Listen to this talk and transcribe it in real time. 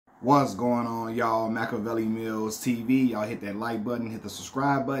What's going on, y'all? Machiavelli Mills TV. Y'all hit that like button, hit the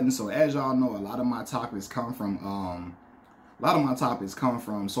subscribe button. So as y'all know, a lot of my topics come from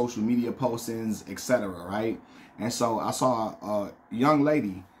social media postings, etc. Right? And so I saw a young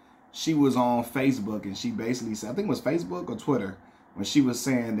lady. She was on Facebook and she basically said, I think it was Facebook or Twitter, when she was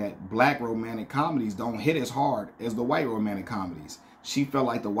saying that black romantic comedies don't hit as hard as the white romantic comedies. She felt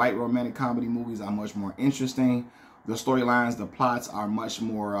like the white romantic comedy movies are much more interesting. The storylines, the plots are much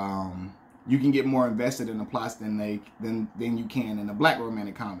more, you can get more invested in the plots than you can in the black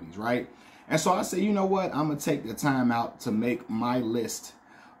romantic comedies, right? And so I said, you know what? I'm going to take the time out to make my list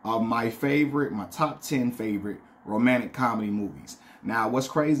of my top 10 favorite romantic comedy movies. Now, what's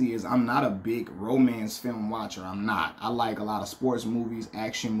crazy is I'm not a big romance film watcher. I'm not. I like a lot of sports movies,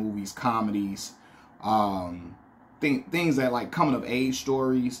 action movies, comedies, things that like coming of age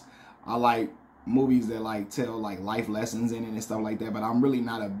stories. I like movies that like tell like life lessons in it and stuff like that, but I'm really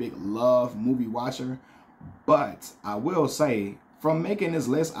not a big love movie watcher. But I will say, from making this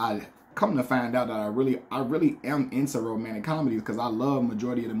list, I come to find out that I really am into romantic comedies, because I love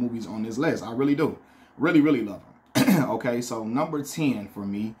majority of the movies on this list. I really do, really love them. Okay, so number 10 for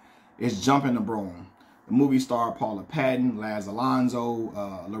me is Jumping the Broom. The movie starred Paula Patton, Laz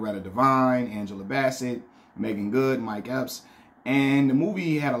Alonso, Loretta Devine, Angela Bassett, Megan Good, Mike Epps. And the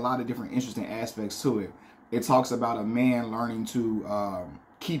movie had a lot of different interesting aspects to it. It talks about a man learning to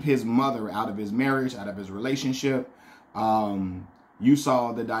keep his mother out of his marriage, out of his relationship. You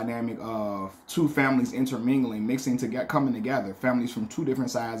saw the dynamic of two families intermingling, coming together. Families from two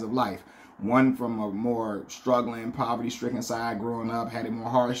different sides of life. One from a more struggling, poverty-stricken side, growing up, had it more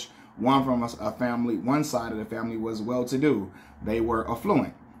harsh. One from a family, one side of the family was well-to-do. They were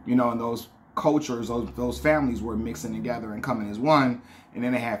affluent, you know, and those cultures, those families were mixing together and coming as one, and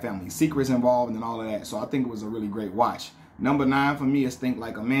then they had family secrets involved and all of that. So I think it was a really great watch. Number 9 for me is Think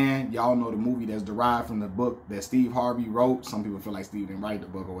Like a Man. Y'all know the movie that's derived from the book that Steve Harvey wrote. Some people feel like Steve didn't write the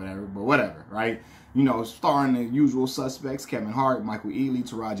book or whatever, but whatever, right? You know, starring the usual suspects: Kevin Hart, Michael Ealy,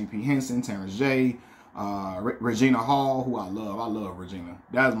 Taraji P. Henson, Terrence J, Regina Hall, who I love. I love Regina.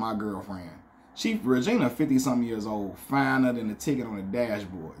 That's my girlfriend. Regina 50-something years old, finer than the ticket on the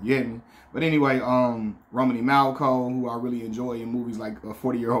dashboard. You get me? But anyway, Romany Malco, who I really enjoy in movies like A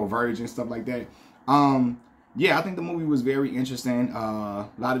 40-Year-Old Virgin, stuff like that. Yeah, I think the movie was very interesting. A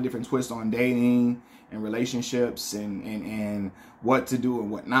lot of different twists on dating and relationships and what to do and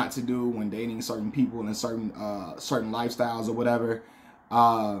what not to do when dating certain people and certain lifestyles or whatever.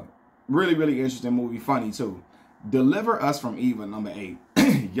 Really interesting movie. Funny too. Deliver Us from Eva, number 8.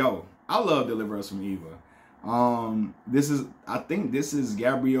 Yo, I love Deliver Us from Eva. I think this is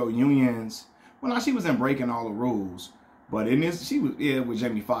Gabrielle Union's. Well, now she was in Breaking All the Rules, but in this she was with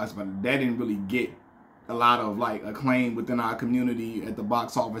Jamie Foxx, but that didn't really get a lot of like acclaim within our community at the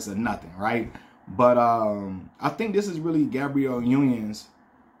box office or nothing, right? But I think this is really Gabrielle Union's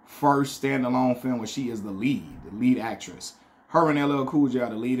first standalone film where she is the lead actress. Her and LL Cool J are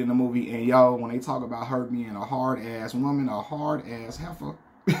the lead in the movie, and yo, when they talk about her being a hard ass woman, a hard ass heifer.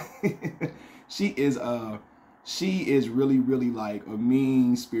 she is really like a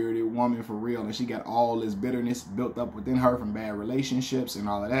mean-spirited woman for real, and she got all this bitterness built up within her from bad relationships and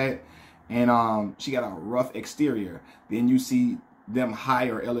all of that, and she got a rough exterior. Then you see them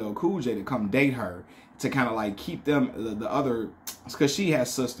hire LL Cool J to come date her to kind of like keep them the other, because she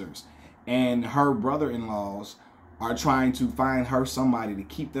has sisters, and her brother-in-laws are trying to find her somebody to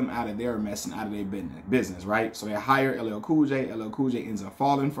keep them out of their mess and out of their business, right? So they hire LL Cool J. LL Cool J ends up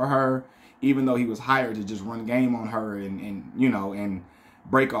falling for her, even though he was hired to just run game on her and you know, and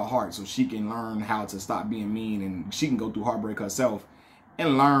break her heart so she can learn how to stop being mean, and she can go through heartbreak herself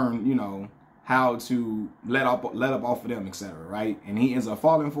and learn, you know, how to let up off of them, etc. Right? And he ends up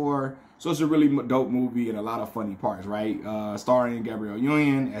falling for her. So it's a really dope movie and a lot of funny parts, right? Starring Gabrielle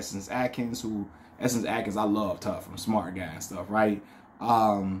Union, Essence Atkins, I love tough from Smart Guy and stuff, right?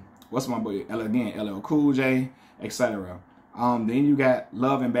 What's my boy? Again, LL Cool J, etc. Then you got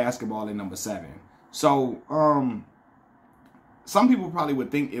Love and Basketball at number 7. So, some people probably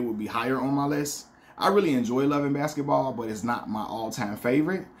would think it would be higher on my list. I really enjoy Love and Basketball, but it's not my all-time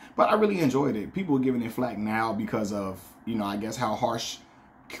favorite. But I really enjoyed it. People are giving it flack now because of, you know, I guess how harsh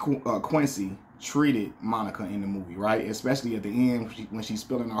Quincy treated Monica in the movie, right? Especially at the end when she's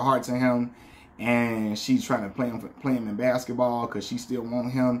spilling her heart to him. And she's trying to play him in basketball because she still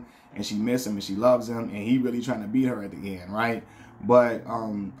wants him, and she misses him and she loves him, and he really trying to beat her at the end, right? But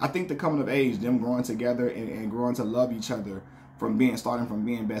I think the coming of age, them growing together and growing to love each other starting from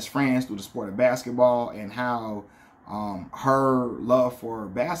being best friends through the sport of basketball, and how her love for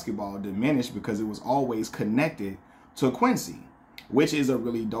basketball diminished because it was always connected to Quincy. which is a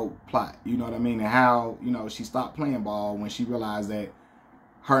really dope plot. You know what I mean? And how, you know, she stopped playing ball when she realized that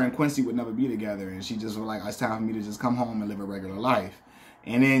her and Quincy would never be together, and she just was like, it's time for me to just come home and live a regular life.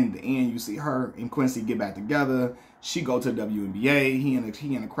 And then in the end, you see her and Quincy get back together. She go to the WNBA. He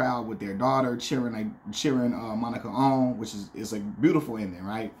in the crowd with their daughter cheering Monica on, which is a beautiful ending,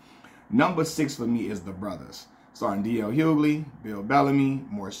 right? Number 6 for me is The Brothers, starring D.L. Hughley, Bill Bellamy,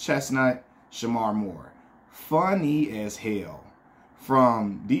 Morris Chestnut, Shamar Moore. Funny as hell.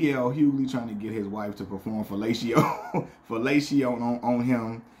 From D.L. Hughley trying to get his wife to perform fellatio on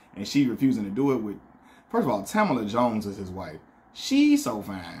him, and she refusing to do it with, first of all, Tamala Jones is his wife. She's so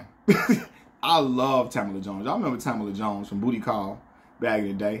fine. I love Tamala Jones. Y'all remember Tamala Jones from Booty Call back in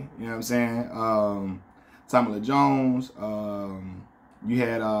the day. You know what I'm saying? Tamala Jones. You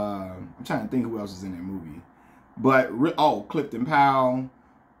had, I'm trying to think who else is in that movie. But, Clifton Powell.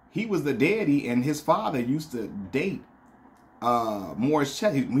 He was the daddy, and his father used to date Morris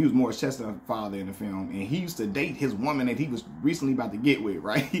Chestnut. He was Morris Chestnut's father in the film, and he used to date his woman that he was recently about to get with,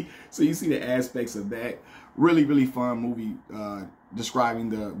 right? So you see the aspects of that. Really, really fun movie describing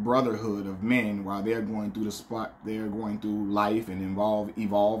the brotherhood of men while they're going through they're going through life and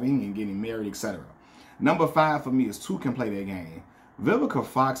evolving and getting married, etc. Number 5 for me is Two Can Play That Game. Vivica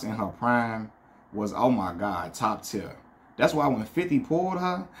Fox in her prime was, oh my God, top tier. That's why when 50 pulled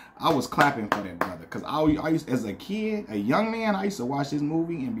her, I was clapping for that brother. Because I used, as a kid, a young man, I used to watch this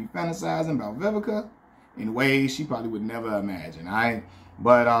movie and be fantasizing about Vivica in ways she probably would never imagine.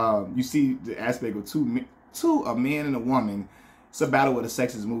 But you see the aspect of a man and a woman. It's a battle with a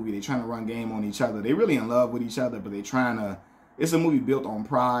sexist movie. They're trying to run game on each other. They're really in love with each other, but they're trying to... It's a movie built on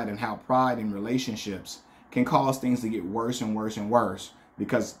pride and how pride in relationships can cause things to get worse and worse and worse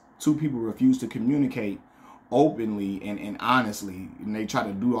because two people refuse to communicate openly and honestly, and they try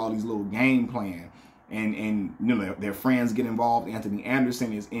to do all these little game plan, and you know, their friends get involved. Anthony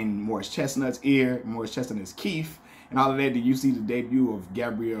Anderson is in Morris Chestnut's ear. Morris Chestnut is Keith, and all of that. Did you see the debut of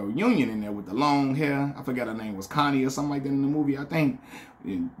Gabrielle Union in there with the long hair? I forgot her name was Connie or something like that in the movie, I think.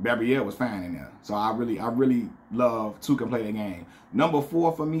 And Gabrielle was fine in there. So I really love Two Can Play That Game. Number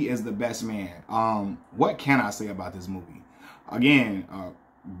 4 for me is The Best Man. What can I say about this movie? Again,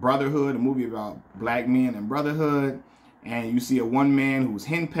 brotherhood, a movie about black men and brotherhood, and you see a one man who's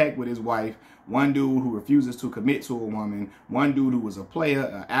henpecked with his wife, one dude who refuses to commit to a woman, one dude who was a player,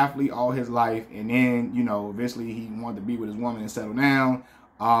 an athlete all his life, and then, you know, eventually he wanted to be with his woman and settle down.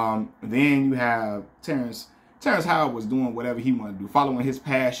 Then you have Terrence Howard was doing whatever he wanted to do, following his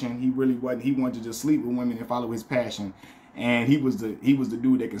passion. He really wasn't. He wanted to just sleep with women and follow his passion. And he was the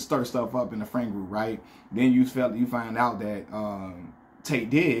dude that can stir stuff up in the friend group, right? Then you find out that Tate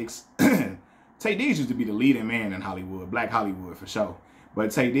Diggs used to be the leading man in Hollywood, Black Hollywood for sure.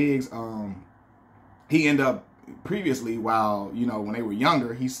 But Tate Diggs, he ended up previously, while, you know, when they were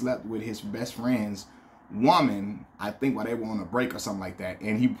younger, he slept with his best friend's woman, I think while they were on a break or something like that.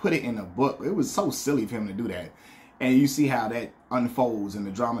 And he put it in a book. It was so silly for him to do that. And you see how that unfolds and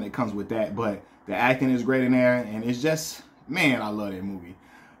the drama that comes with that. But the acting is great in there. And it's just, man, I love that movie.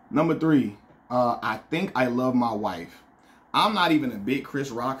 Number 3, I Think I Love My Wife. I'm not even a big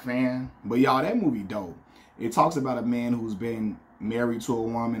Chris Rock fan, but y'all, that movie dope. It talks about a man who's been married to a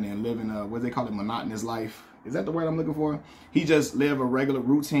woman and living a, what they call it, monotonous life. Is that the word I'm looking for? He just live a regular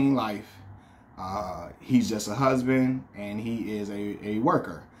routine life. He's just a husband and he is a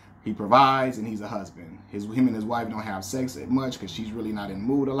worker. He provides and he's a husband. Him and his wife don't have sex that much because she's really not in the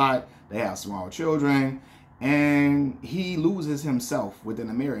mood a lot. They have small children, and he loses himself within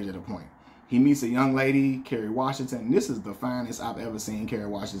a marriage at a point. He meets a young lady, Kerry Washington. This is the finest I've ever seen Kerry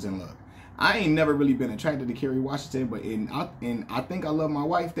Washington look. I ain't never really been attracted to Kerry Washington, but in I Think I Love My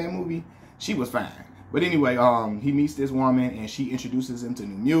Wife, that movie, she was fine. But anyway, he meets this woman and she introduces him to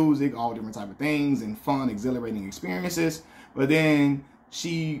new music, all different type of things and fun, exhilarating experiences. But then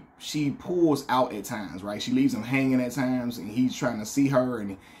she pulls out at times, right? She leaves him hanging at times, and he's trying to see her,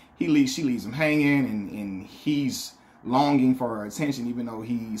 and she leaves him hanging, and he's longing for her attention, even though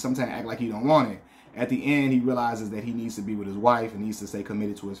he sometimes act like he don't want it. At the end, he realizes that he needs to be with his wife and needs to stay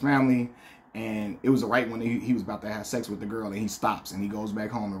committed to his family. And it was right when he was about to have sex with the girl, and he stops and he goes back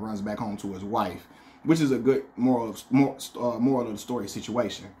home and runs back home to his wife, which is a good moral of the story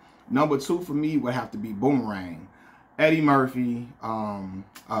situation. Number 2 for me would have to be Boomerang. Eddie Murphy,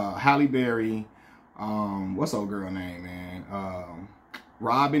 Halle Berry, what's old girl name, man?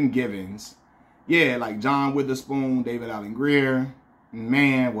 Robin Givens. Yeah, like John Witherspoon, David Allen Greer.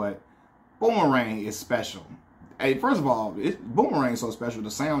 Man, what? Boomerang is special. Hey, first of all, Boomerang is so special, the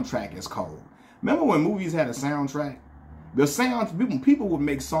soundtrack is cold. Remember when movies had a soundtrack? People would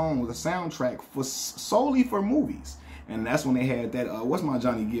make songs with a soundtrack solely for movies. And that's when they had that, what's my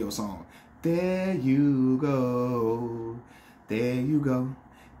Johnny Gill song? There you go, there you go,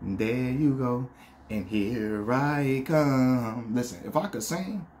 there you go, and here I come. Listen, if I could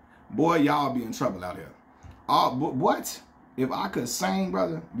sing, boy, y'all be in trouble out here. What? If I could sing,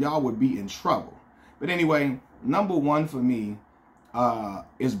 brother, y'all would be in trouble. But anyway, number one for me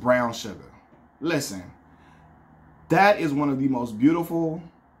is Brown Sugar. Listen, that is one of the most beautiful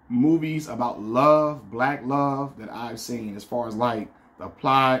movies about love, black love, that I've seen, as far as like the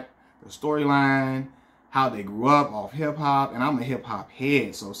plot, the storyline, how they grew up off hip-hop. And I'm a hip-hop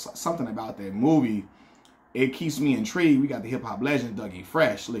head, so something about that movie, it keeps me intrigued. We got the hip-hop legend Dougie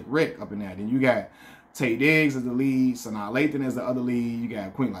Fresh, Slick Rick up in there. Then you got Tay Diggs as the lead, Sanaa Lathan as the other lead. You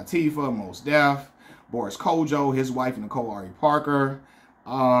got Queen Latifah, Mos Def, Boris Kojo, his wife Nicole Ari Parker.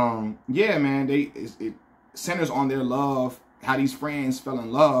 Yeah, man, it centers on their love, how these friends fell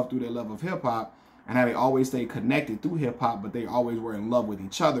in love through their love of hip-hop, and how they always stay connected through hip-hop, but they always were in love with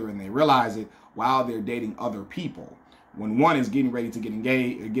each other, and they realize it while they're dating other people. When one is getting ready to get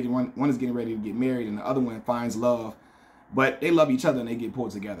engaged, one is getting ready to get married, and the other one finds love, but they love each other and they get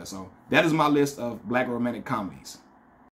pulled together. So that is my list of black romantic comedies.